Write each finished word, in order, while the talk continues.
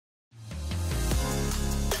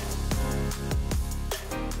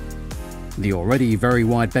The already very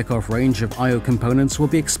wide Beckhoff range of I/O components will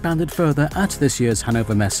be expanded further at this year's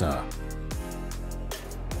Hannover Messe.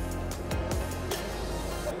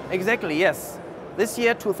 Exactly, yes. This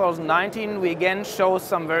year, 2019, we again show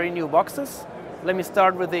some very new boxes. Let me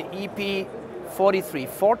start with the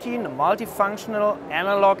EP4314, a multifunctional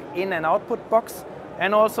analog in and output box,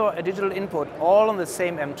 and also a digital input, all on the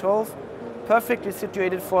same M12, perfectly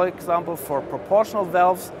situated, for example, for proportional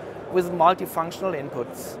valves with multifunctional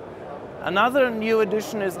inputs. Another new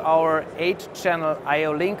addition is our 8-channel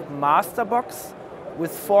I/O Link master box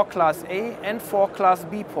with 4 Class A and 4 Class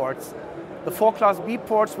B ports. The 4 Class B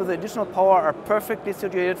ports with additional power are perfectly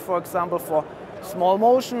situated, for example, for small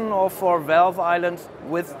motion or for valve islands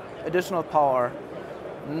with additional power.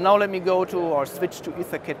 Now let me go to or switch to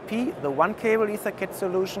EtherCAT P, the one-cable EtherCAT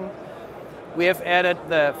solution. We have added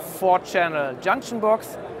the 4-channel junction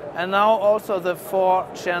box and now also the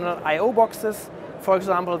 4-channel I/O boxes, for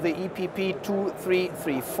example the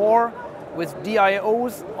EPP2334 with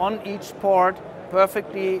DIOs on each port,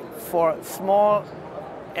 perfectly for small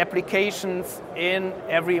applications in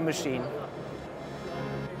every machine.